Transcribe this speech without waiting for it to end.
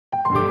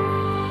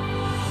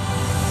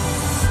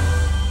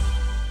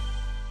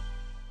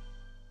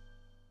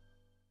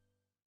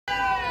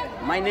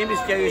My name is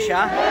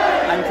Jayusha.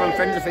 I'm from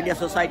Friends of India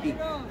Society.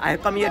 I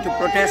have come here to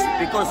protest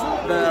because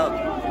the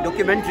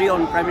documentary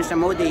on Prime Minister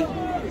Modi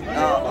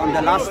on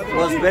the last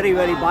was very,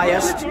 very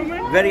biased,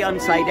 very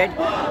unsided,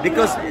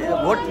 because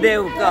what they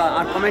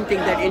are commenting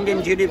that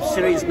Indian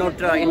judiciary is not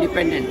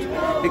independent.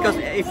 Because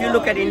if you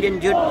look at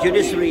Indian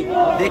judiciary,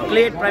 they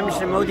cleared Prime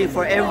Minister Modi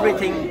for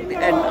everything,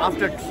 and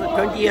after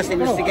 20 years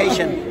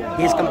investigation,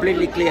 he is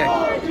completely cleared.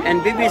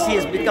 And BBC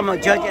has become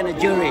a judge and a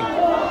jury.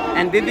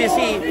 And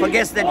BBC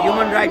forgets that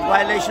human rights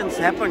violations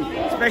happen.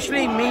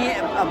 Especially me,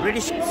 a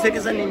British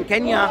citizen in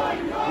Kenya,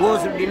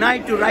 was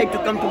denied the right to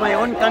come to my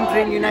own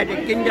country in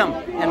United Kingdom,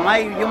 and my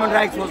human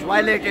rights was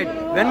violated.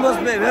 Where was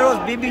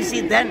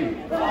BBC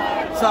then?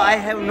 So I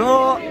have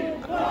no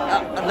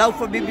love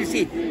for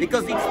BBC,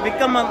 because it's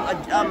become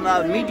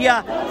a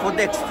media for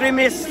the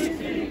extremists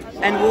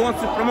and who wants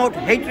to promote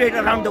hatred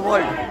around the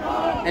world.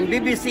 And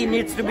BBC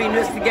needs to be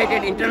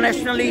investigated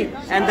internationally,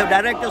 and the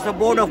directors of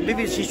board of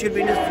BBC should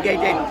be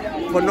investigated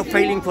for not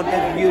failing for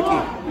their duty.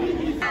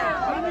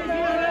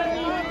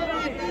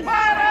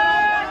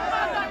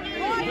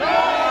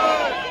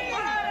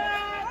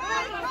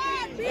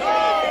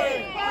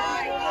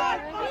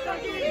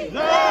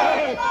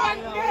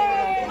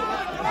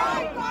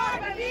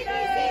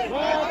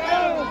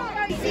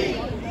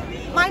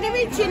 My name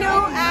is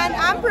Chinu and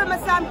I'm from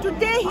Assam.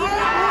 Today we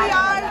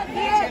are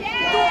here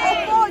to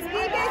oppose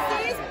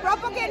BBC's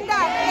propaganda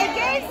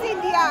against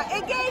India,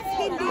 against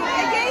Hindi,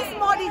 against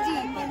Modi ji.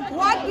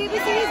 What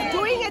BBC is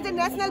doing as a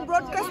national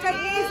broadcaster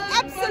is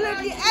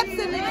absolutely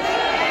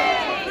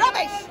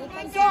rubbish.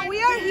 So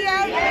we are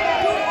here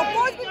to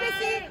oppose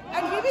BBC,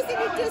 and BBC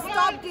needs to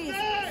stop this.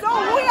 So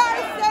we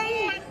are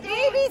saying,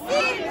 BBC,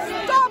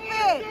 stop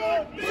it.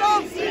 So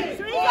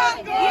Srika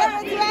here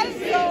as well.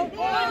 So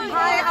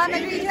hi, I'm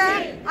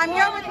Aditya. I'm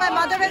here with my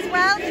mother as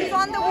well. She's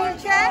on the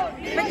wheelchair,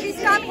 but she's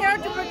come here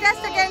to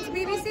protest against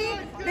BBC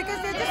because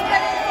they're just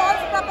spreading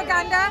false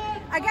propaganda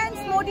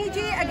against Modi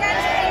ji,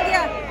 against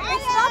India.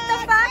 It's not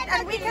the fact,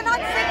 and we cannot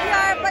sit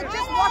here but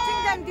just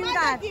watching them do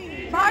that.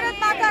 Bharat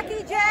Mata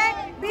ki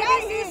Jai.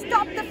 BBC,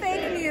 stop the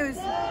fake news.